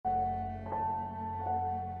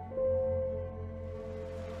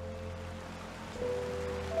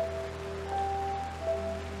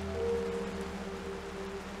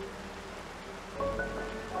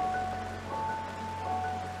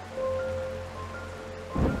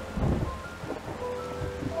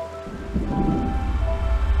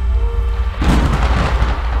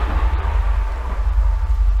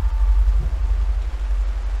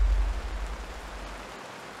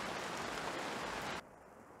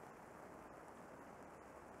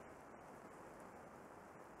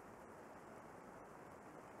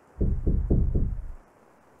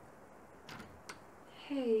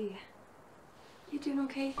Hey, you doing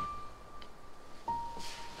okay?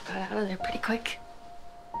 Got out of there pretty quick.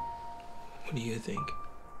 What do you think?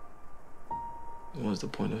 What was the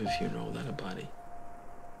point of a funeral without a body?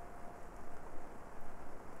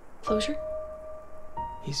 Closure?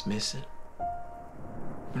 He's missing.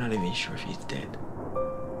 We're not even sure if he's dead.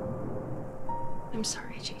 I'm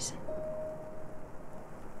sorry, Jason.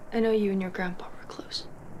 I know you and your grandpa were close.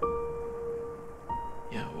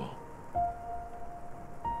 Yeah, well.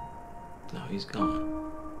 Now he's gone.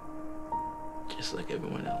 Just like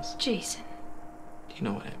everyone else. Jason. You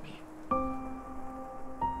know what I mean.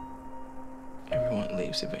 Everyone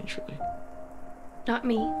leaves eventually. Not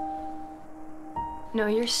me. No,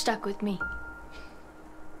 you're stuck with me.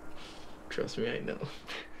 Trust me, I know.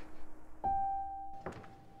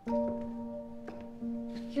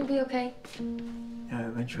 You'll be okay. Yeah,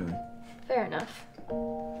 eventually. Fair enough.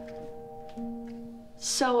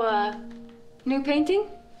 So, new painting?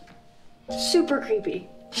 Super creepy.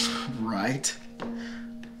 Right?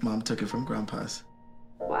 Mom took it from Grandpa's.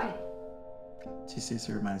 Why? She says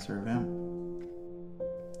it reminds her of him.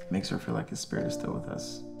 Makes her feel like his spirit is still with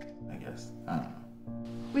us, I guess. I don't know.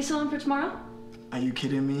 We still on for tomorrow? Are you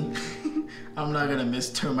kidding me? I'm not gonna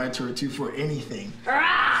miss Termite Tour 2 for anything.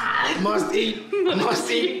 Must eat! Must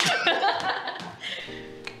eat!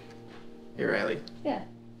 Hey, Riley. Yeah.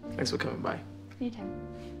 Thanks for coming by. Anytime.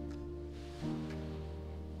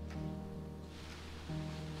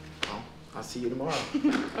 Well, I'll see you tomorrow.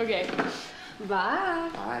 Okay. Bye.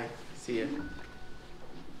 Bye. See ya.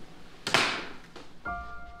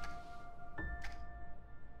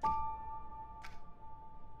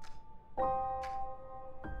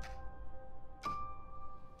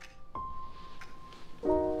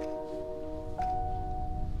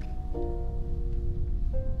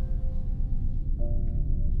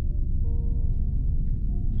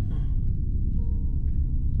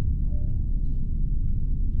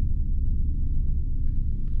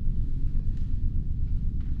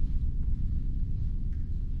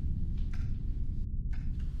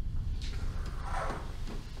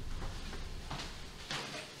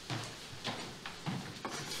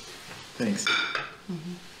 Thanks.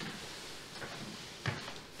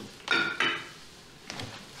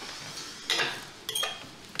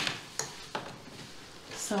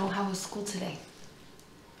 So, how was school today?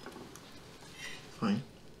 Fine.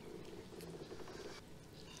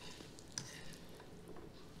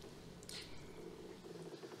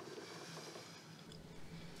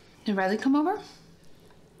 Did Riley come over?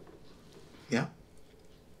 Yeah?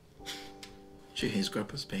 She hates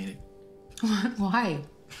Grandpa's painting. Why?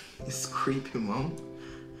 It's creepy, Mom.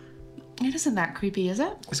 It isn't that creepy, is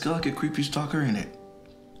it? It's got like a creepy stalker in it.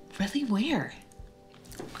 Really? Where?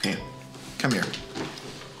 Okay, come here.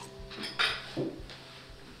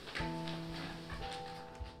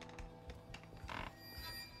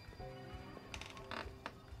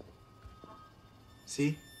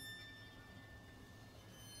 See?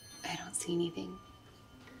 I don't see anything.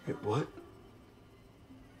 Wait, what?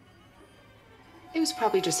 It was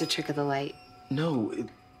probably just a trick of the light. No,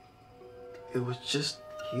 it was just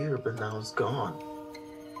here, but now it's gone.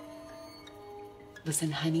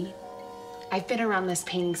 Listen, honey, I've been around this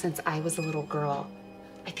painting since I was a little girl.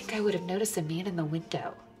 I think I would have noticed a man in the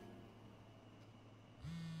window.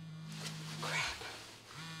 Crap.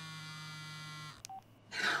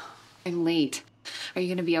 I'm late. Are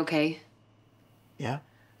you gonna be okay? Yeah?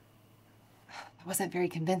 That wasn't very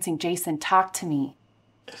convincing. Jason, talk to me.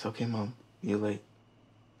 It's okay, Mom. You're late.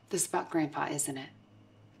 This is about Grandpa, isn't it?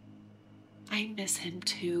 I miss him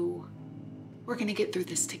too. We're gonna get through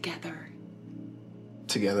this together.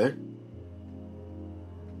 Together?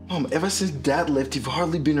 Mom, ever since Dad left, you've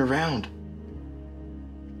hardly been around.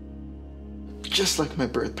 Just like my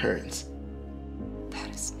birth parents. That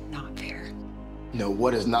is not fair. No,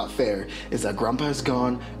 what is not fair is that Grandpa is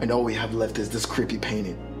gone and all we have left is this creepy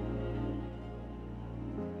painting.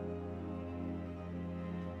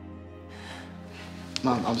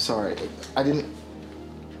 Mom, I'm sorry. I didn't...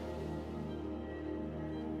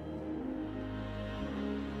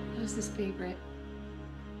 That was his favorite.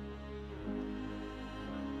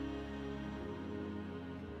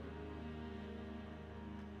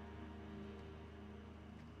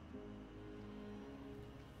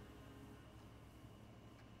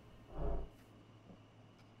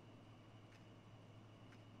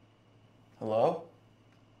 Hello?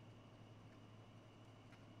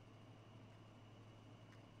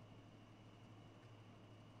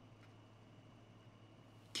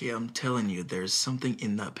 Yeah, I'm telling you, there's something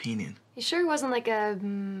in that painting. You sure it wasn't like a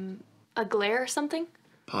glare or something?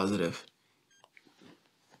 Positive.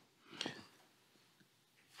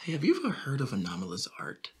 Hey, have you ever heard of anomalous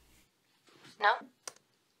art? No?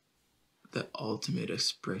 The ultimate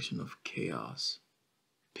expression of chaos.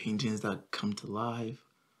 Paintings that come to life,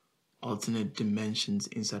 alternate dimensions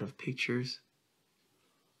inside of pictures,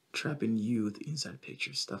 trapping youth inside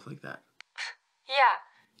pictures, stuff like that.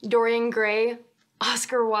 Yeah. Dorian Gray,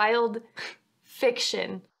 Oscar Wilde,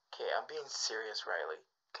 fiction. Okay, I'm being serious, Riley.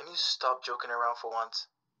 Can you stop joking around for once?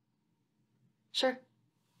 Sure.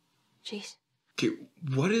 Jeez. Okay,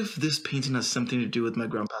 what if this painting has something to do with my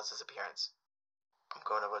grandpa's disappearance? I'm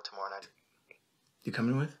going over tomorrow night. You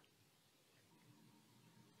coming with?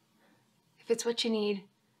 If it's what you need,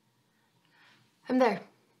 I'm there.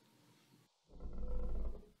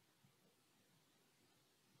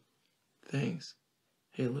 Thanks.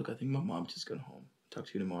 Hey, look, I think my mom just got home. Talk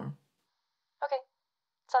to you tomorrow. Okay.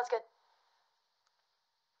 Sounds good.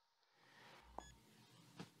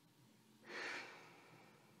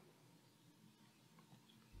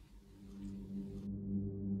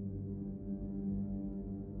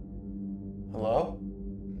 Hello?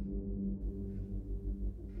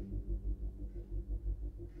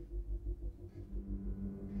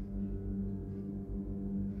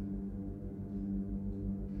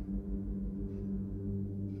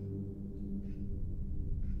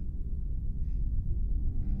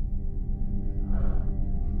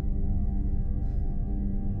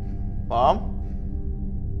 Mom?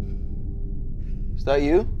 Is that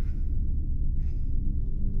you?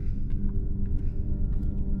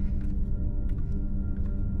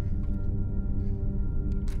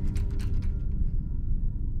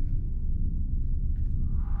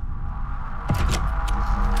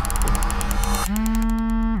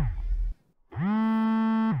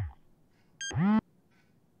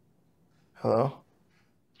 Hello?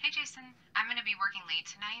 Hey, Jason. I'm gonna be working late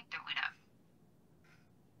tonight. Don't wait up.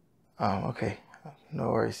 Oh, okay. No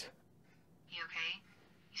worries. You okay?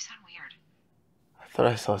 You sound weird. I thought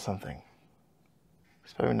I saw something.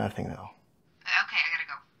 It's probably nothing, though. Okay, I gotta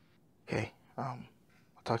go. Okay, I'll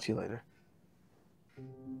talk to you later.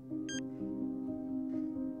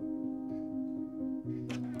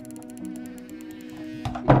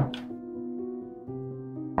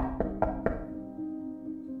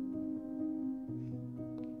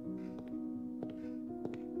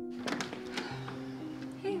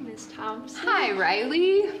 Hey, Miss Thompson. Hi,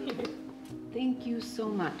 Riley. Thank you so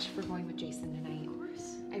much for going with Jason tonight. Of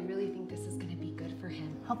course. I really think this is gonna be good for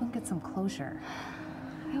him. Help him get some closure.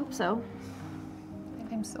 I hope so. And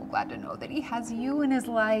I'm so glad to know that he has you in his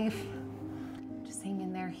life. Just hang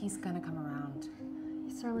in there. He's gonna come around.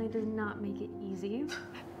 He certainly does not make it easy.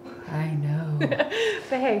 I know. But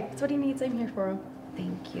hey, it's what he needs. I'm here for him.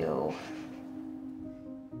 Thank you.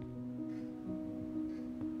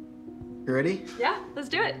 You ready? Yeah, let's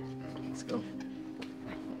do it. Let's go.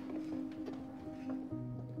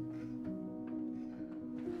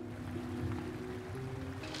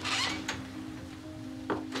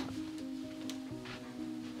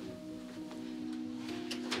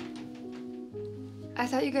 I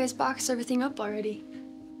thought you guys boxed everything up already.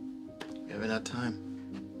 We haven't had time.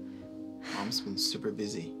 Mom's been super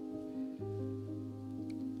busy.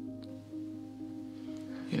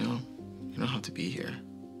 You don't have to be here.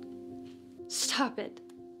 Stop it.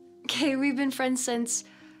 Okay, we've been friends since,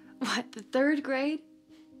 what, the 3rd grade?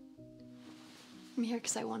 I'm here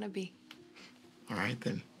because I want to be. All right,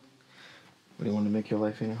 then. What do you want to make your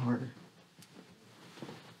life any harder?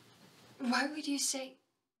 Why would you say...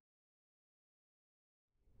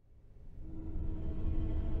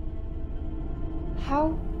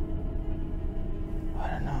 How? I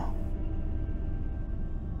don't know.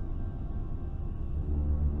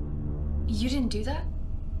 You didn't do that?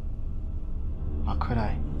 How could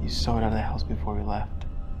I? You saw it out of the house before we left.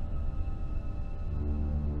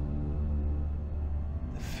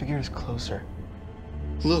 The figure is closer.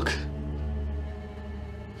 Look!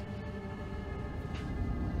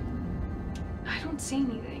 I don't see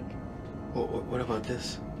anything. What about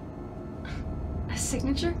this? A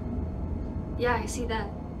signature? Yeah, I see that.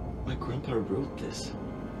 My grandpa wrote this.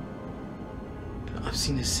 I've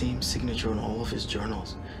seen the same signature on all of his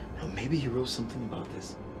journals. Maybe he wrote something about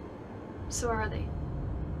this. So where are they?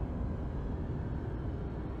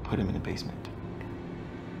 Put him in the basement.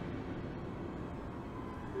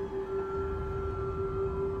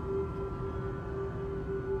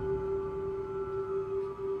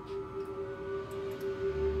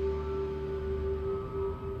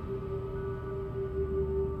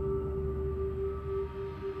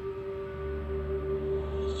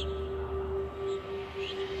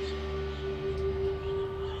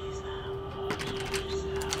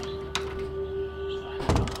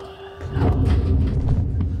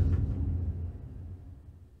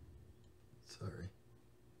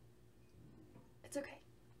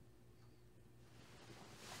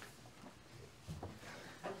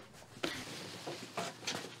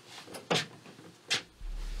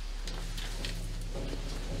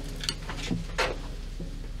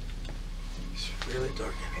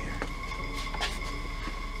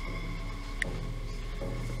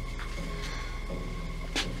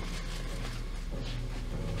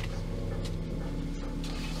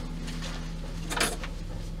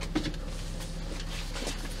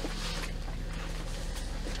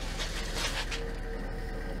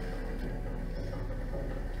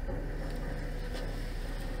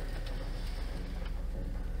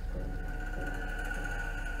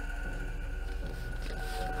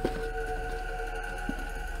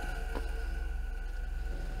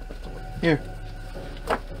 Here.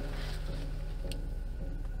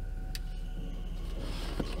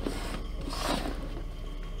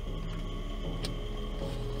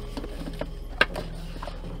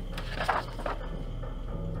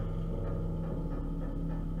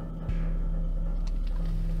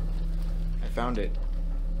 I found it.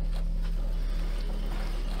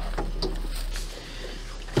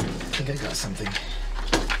 I think I got something.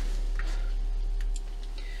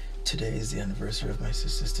 Today is the anniversary of my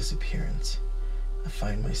sister's disappearance. I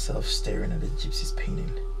find myself staring at a gypsy's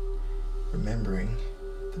painting, remembering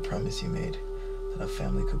the promise you made that our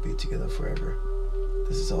family could be together forever.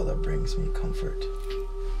 This is all that brings me comfort.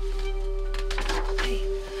 Hey,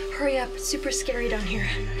 hurry up. It's super scary down here.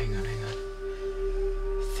 Hang on.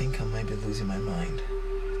 I think I might be losing my mind.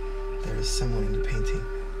 There is someone in the painting.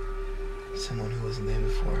 Someone who wasn't there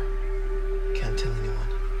before. Can't tell anyone.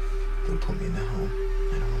 They'll put me in their home.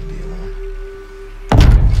 I don't want to be alone.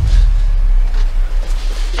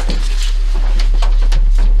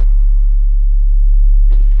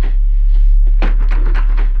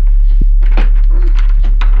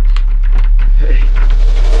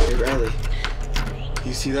 Hey, Riley.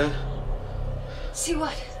 You see that? See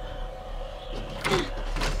what?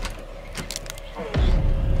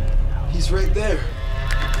 He's right there.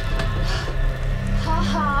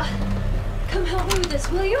 Haha. Come help me with this,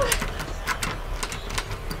 will you?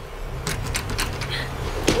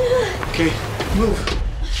 Okay, move.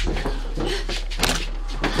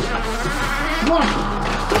 Come on.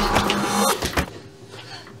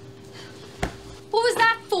 What was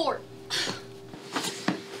that for?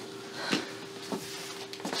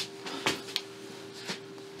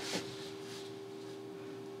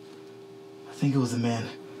 I think it was the man.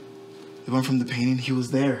 The one from the painting, he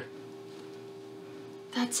was there.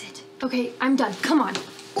 That's it. Okay, I'm done. Come on.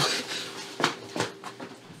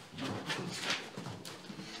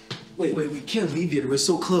 Wait, we can't leave yet. We're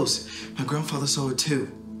so close. My grandfather saw it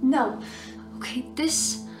too. No. Okay,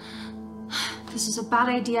 this is a bad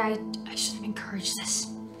idea. I shouldn't encourage this.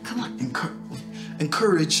 Come on.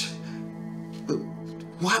 Encourage?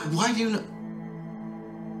 Why do you know?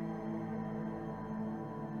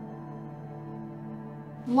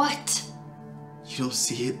 What? You don't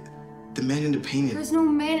see it? The man in the painting. There's no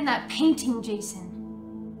man in that painting, Jason.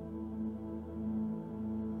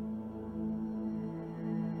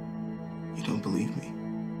 You don't believe me?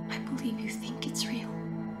 I believe you think it's real.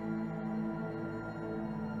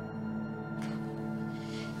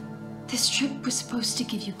 This trip was supposed to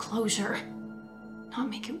give you closure, not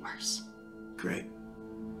make it worse. Great.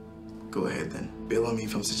 Go ahead then. Bail on me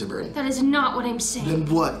if I'm such a burden. That is not what I'm saying. Then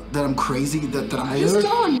what? That I'm crazy? That I He's heard?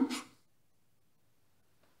 gone.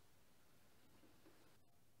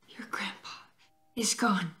 Your grandpa is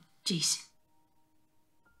gone, Jason.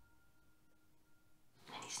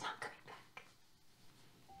 And he's not coming back.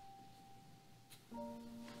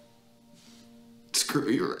 Screw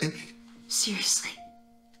you, right? Seriously.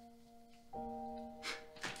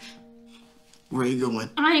 Where are you going?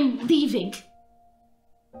 I'm leaving.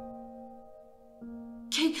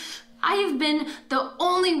 Okay? I have been the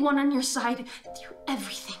only one on your side through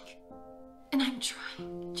everything. And I'm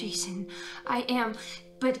trying, Jason. I am.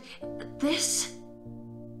 But this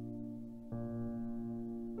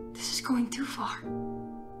is going too far.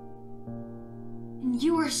 And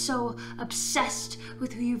you are so obsessed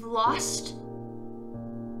with who you've lost.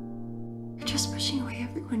 You're just pushing away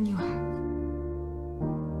everyone you have.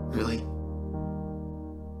 Really?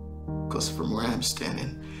 Because from where I'm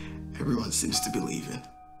standing, everyone seems to be leaving.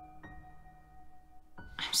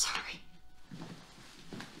 I'm sorry.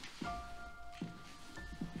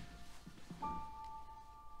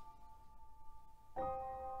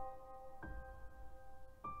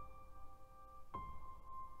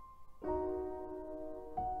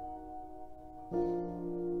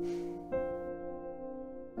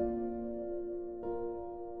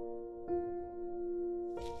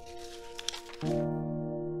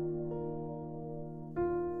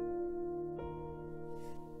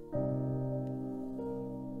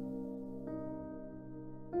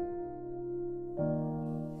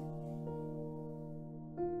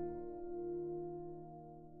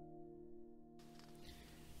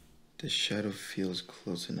 The shadow feels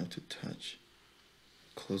close enough to touch,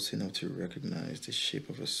 close enough to recognize the shape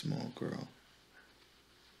of a small girl.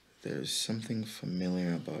 There's something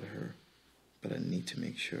familiar about her, but I need to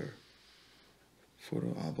make sure.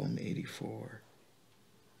 Photo album 84.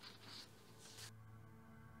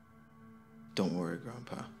 Don't worry,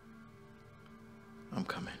 Grandpa. I'm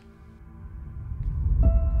coming.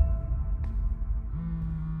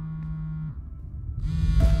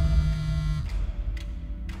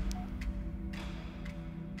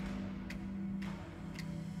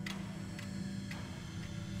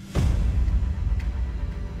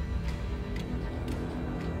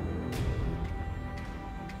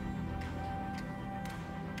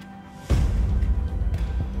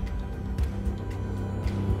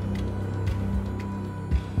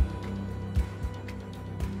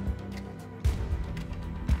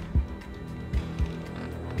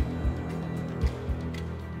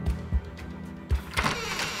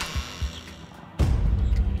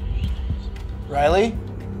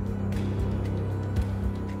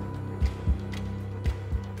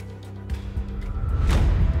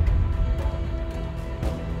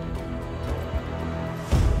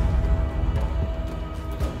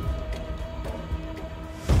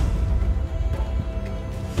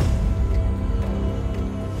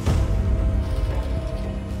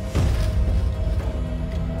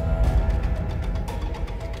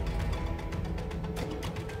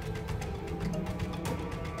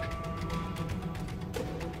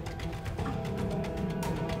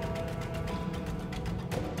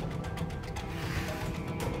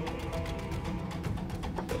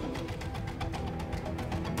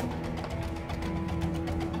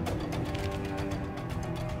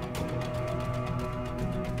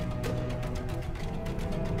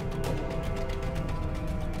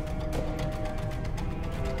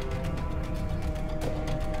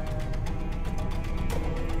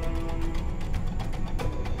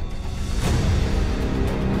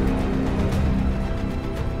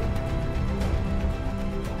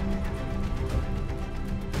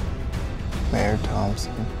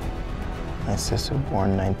 person. My sister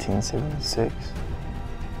born 1976,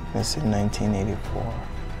 missing 1984.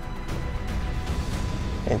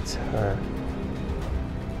 It's her.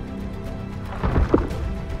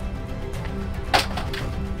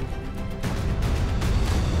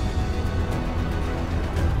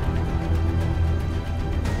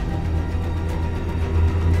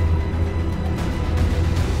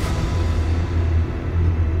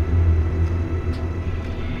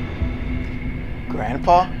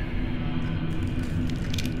 Grandpa?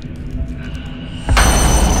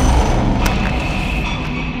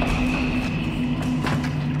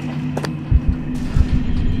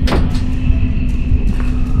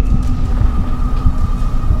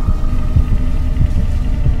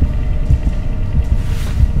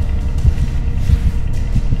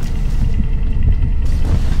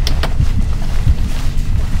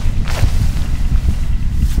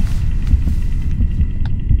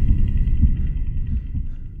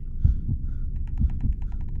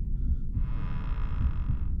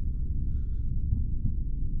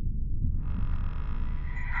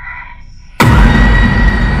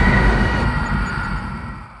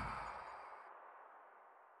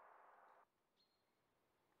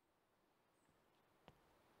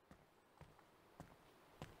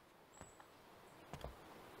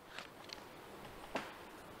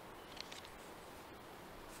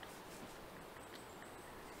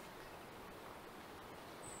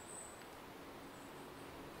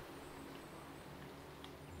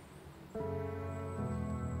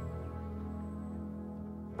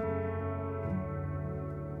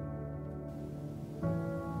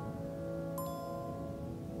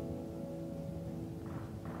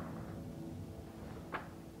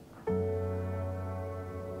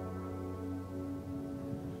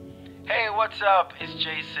 Hey, what's up? It's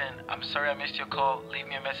Jason. I'm sorry I missed your call. Leave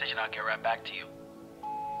me a message and I'll get right back to you.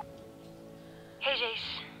 Hey,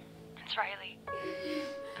 Jace. It's Riley.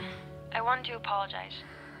 I wanted to apologize.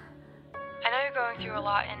 I know you're going through a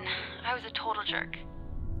lot, and I was a total jerk.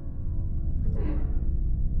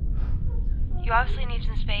 You obviously need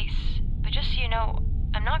some space, but just so you know,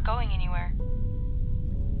 I'm not going anywhere.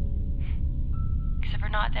 Because if we're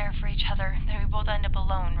not there for each other, then we both end up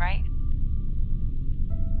alone, right?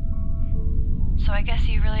 So I guess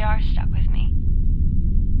you really are stuck with me.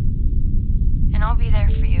 And I'll be there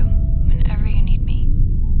for you whenever you need me.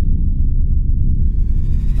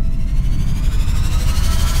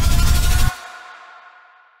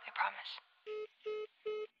 I promise.